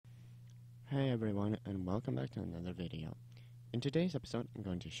Hey everyone, and welcome back to another video. In today's episode, I'm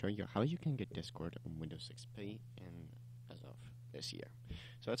going to show you how you can get Discord on Windows XP as of this year.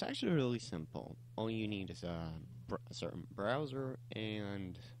 So it's actually really simple. All you need is a certain browser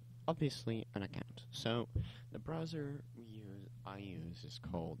and obviously an account. So the browser I use is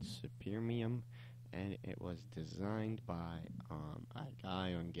called Supermium, and it was designed by a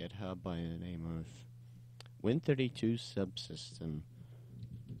guy on GitHub by the name of Win32 Subsystem.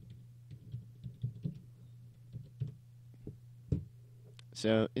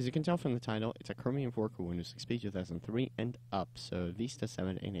 So, as you can tell from the title, it's a Chromium fork for Windows XP 2003 and up, so Vista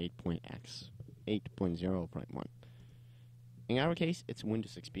 7 and 8.x, 8.0.1. In our case, it's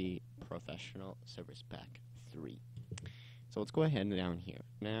Windows XP Professional Service Pack 3. So let's go ahead and down here.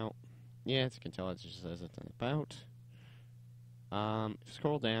 Now, yeah, as you can tell, it just says it's an about. If you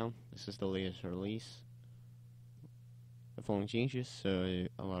scroll down, this is the latest release. The following changes, so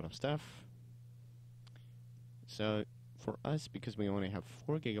a lot of stuff. So, for us, because we only have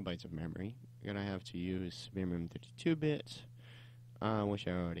 4 gigabytes of memory, we're going to have to use Supermium 32-bit, which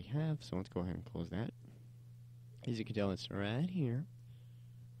I already have, so let's go ahead and close that. As you can tell, it's right here.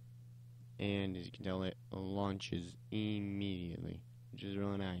 And as you can tell, it launches immediately, which is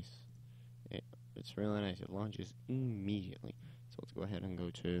really nice. It's really nice. It launches immediately. So let's go ahead and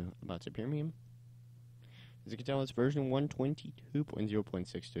go to About Supermium. As you can tell, it's version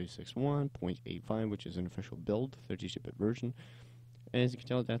 122.0.6261.85, which is an official build, 32-bit version. As you can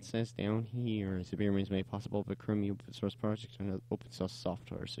tell, that says down here, Supermium is made possible by Chromium open source projects and open source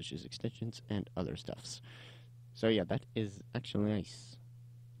software, such as extensions and other stuffs. So yeah, that is actually nice,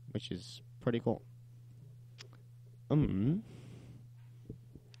 which is pretty cool.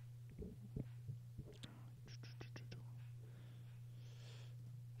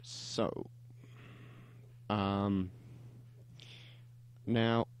 So,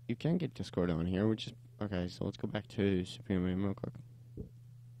 now, you can get Discord on here, which is, okay, so let's go back to Supermium real quick.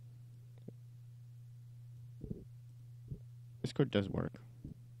 Discord does work.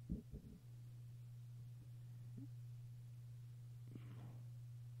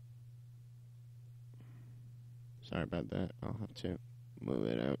 Sorry about that, I'll have to move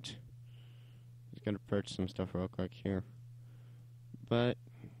it out. Just gotta purchase some stuff real quick here. But,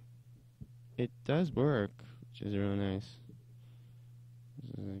 it does work, which is really nice.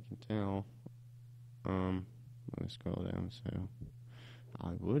 As I can tell, I'm gonna scroll down so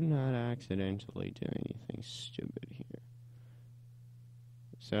I would not accidentally do anything stupid here.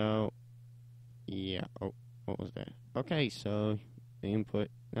 So, yeah, oh, what was that? Okay, so, the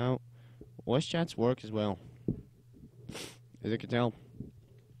input, now, voice chats work as well. As you can tell,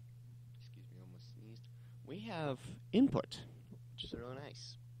 excuse me, almost sneezed, we have input, which is really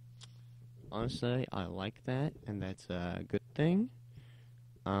nice. Honestly, I like that, and that's a good thing.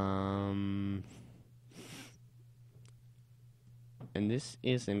 And this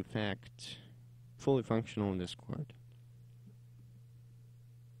is, in fact, fully functional in Discord.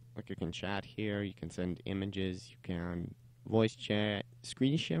 Like, you can chat here, you can send images, you can voice chat.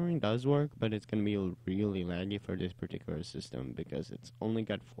 Screen sharing does work, but it's going to be really laggy for this particular system because it's only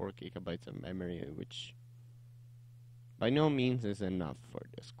got 4 gigabytes of memory, which by no means is enough for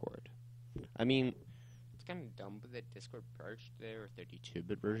Discord. I mean, it's kind of dumb that Discord purged their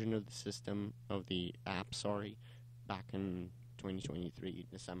 32-bit version of the system, of the app, back in 2023,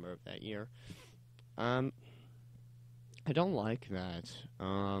 December of that year. I don't like that.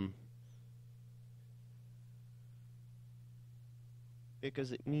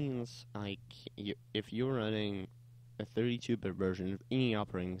 Because it means, like, if you're running a 32-bit version of any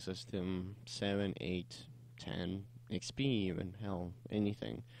operating system, 7, 8, 10, XP even, hell,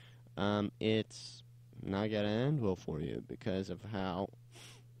 anything, it's not gonna end well for you because of how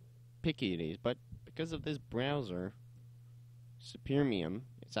picky it is. But because of this browser, Supermium,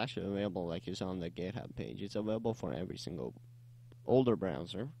 it's actually available, like you saw on the GitHub page. It's available for every single older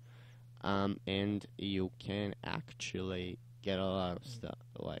browser, and you can actually get a lot of stuff,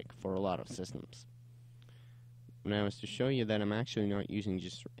 like, for a lot of systems. Now, is to show you that I'm actually not using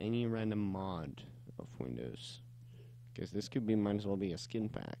just any random mod of Windows, because this could be, might as well be a skin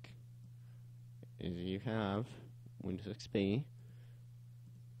pack. Is you have Windows XP,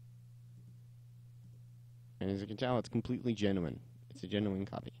 and as you can tell, it's completely genuine. It's a genuine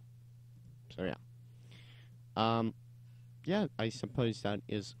copy. So yeah. Yeah, I suppose that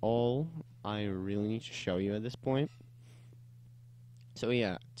is all I really need to show you at this point. So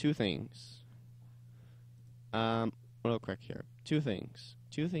yeah, 2 things. Real quick here. 2 things.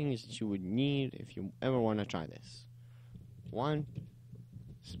 2 things that you would need if you ever want to try this. 1,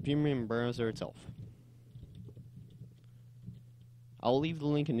 Supermium browser itself. I'll leave the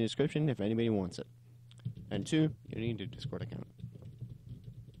link in the description if anybody wants it. And 2, you need a Discord account.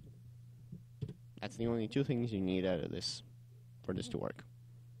 That's the only 2 things you need out of this for this to work.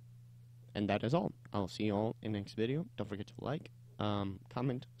 And that is all. I'll see you all in the next video. Don't forget to like,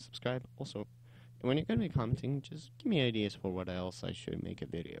 comment, subscribe. Also, when you're going to be commenting, just give me ideas for what else I should make a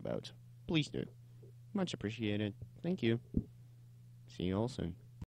video about. Please do. Much appreciated. Thank you. See you all soon.